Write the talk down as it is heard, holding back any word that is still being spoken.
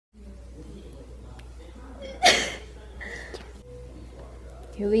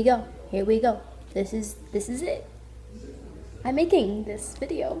here we go. Here we go. This is it. I'm making this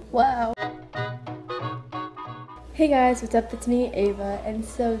video. Wow. Hey guys, what's up? It's me, Ava, and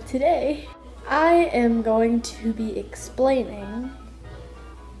so today I am going to be explaining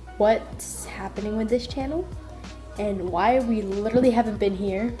what's happening with this channel and why we literally haven't been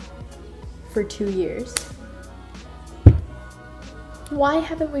here for 2 years. Why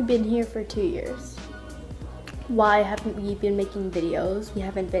haven't we been here for 2 years? Why haven't we been making videos? We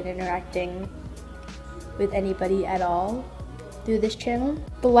haven't been interacting with anybody at all through this channel.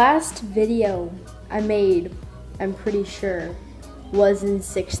 The last video I made, I'm pretty sure, was in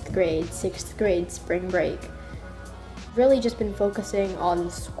 6th grade spring break. Really just been focusing on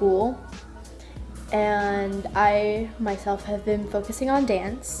school, and I myself have been focusing on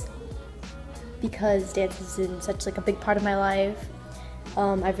dance because dance is in such like a big part of my life.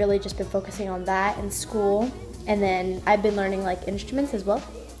 I've really just been focusing on that in school, and then I've been learning like instruments as well.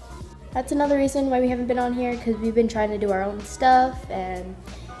 That's another reason why we haven't been on here, because we've been trying to do our own stuff and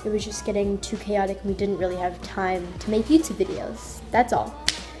it was just getting too chaotic and we didn't really have time to make YouTube videos. That's all.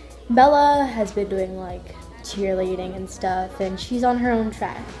 Bella has been doing like cheerleading and stuff, and she's on her own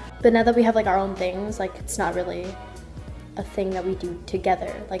track. But now that we have like our own things, like it's not really a thing that we do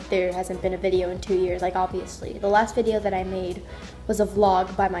together. Like there hasn't been a video in 2 years, like obviously. The last video that I made was a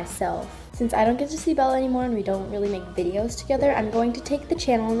vlog by myself. Since I don't get to see Bella anymore and we don't really make videos together, I'm going to take the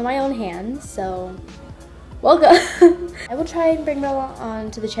channel into my own hands, so welcome. I will try and bring Bella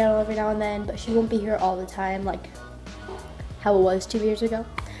onto the channel every now and then, but she won't be here all the time like how it was 2 years ago.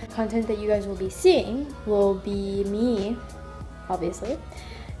 The content that you guys will be seeing will be me, obviously,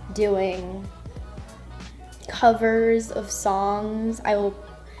 doing covers of songs. I will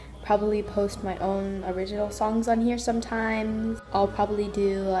probably post my own original songs on here sometimes. I'll probably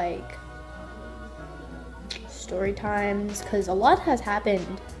do like story times, because a lot has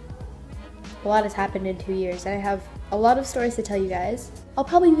happened. A lot has happened in 2 years, and I have a lot of stories to tell you guys. I'll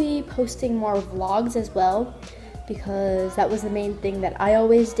probably be posting more vlogs as well, because that was the main thing that I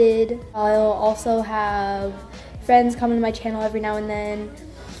always did. I'll also have friends come to my channel every now and then,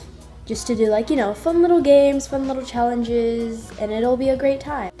 just to do like, you know, fun little games, fun little challenges, and it'll be a great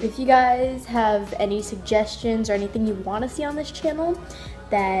time. If you guys have any suggestions or anything you want to see on this channel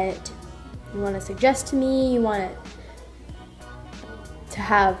that you want to suggest to me, you want to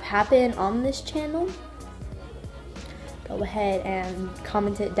have happen on this channel, go ahead and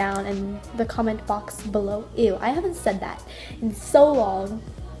comment it down in the comment box below. Ew, I haven't said that in so long.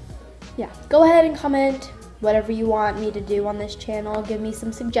 Yeah, go ahead and comment whatever you want me to do on this channel. Give me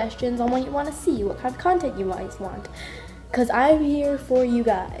some suggestions on what you want to see, what kind of content you guys want, because I'm here for you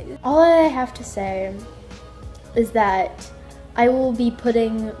guys. All I have to say is that I will be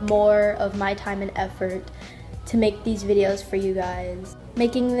putting more of my time and effort to make these videos for you guys.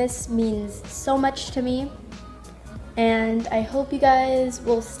 Making this means so much to me, and I hope you guys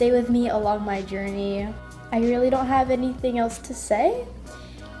will stay with me along my journey. I really don't have anything else to say.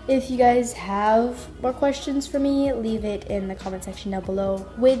 If you guys have more questions for me, leave it in the comment section down below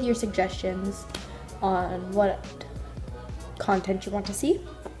with your suggestions on what content you want to see.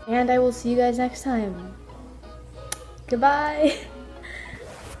 And I will see you guys next time. Goodbye.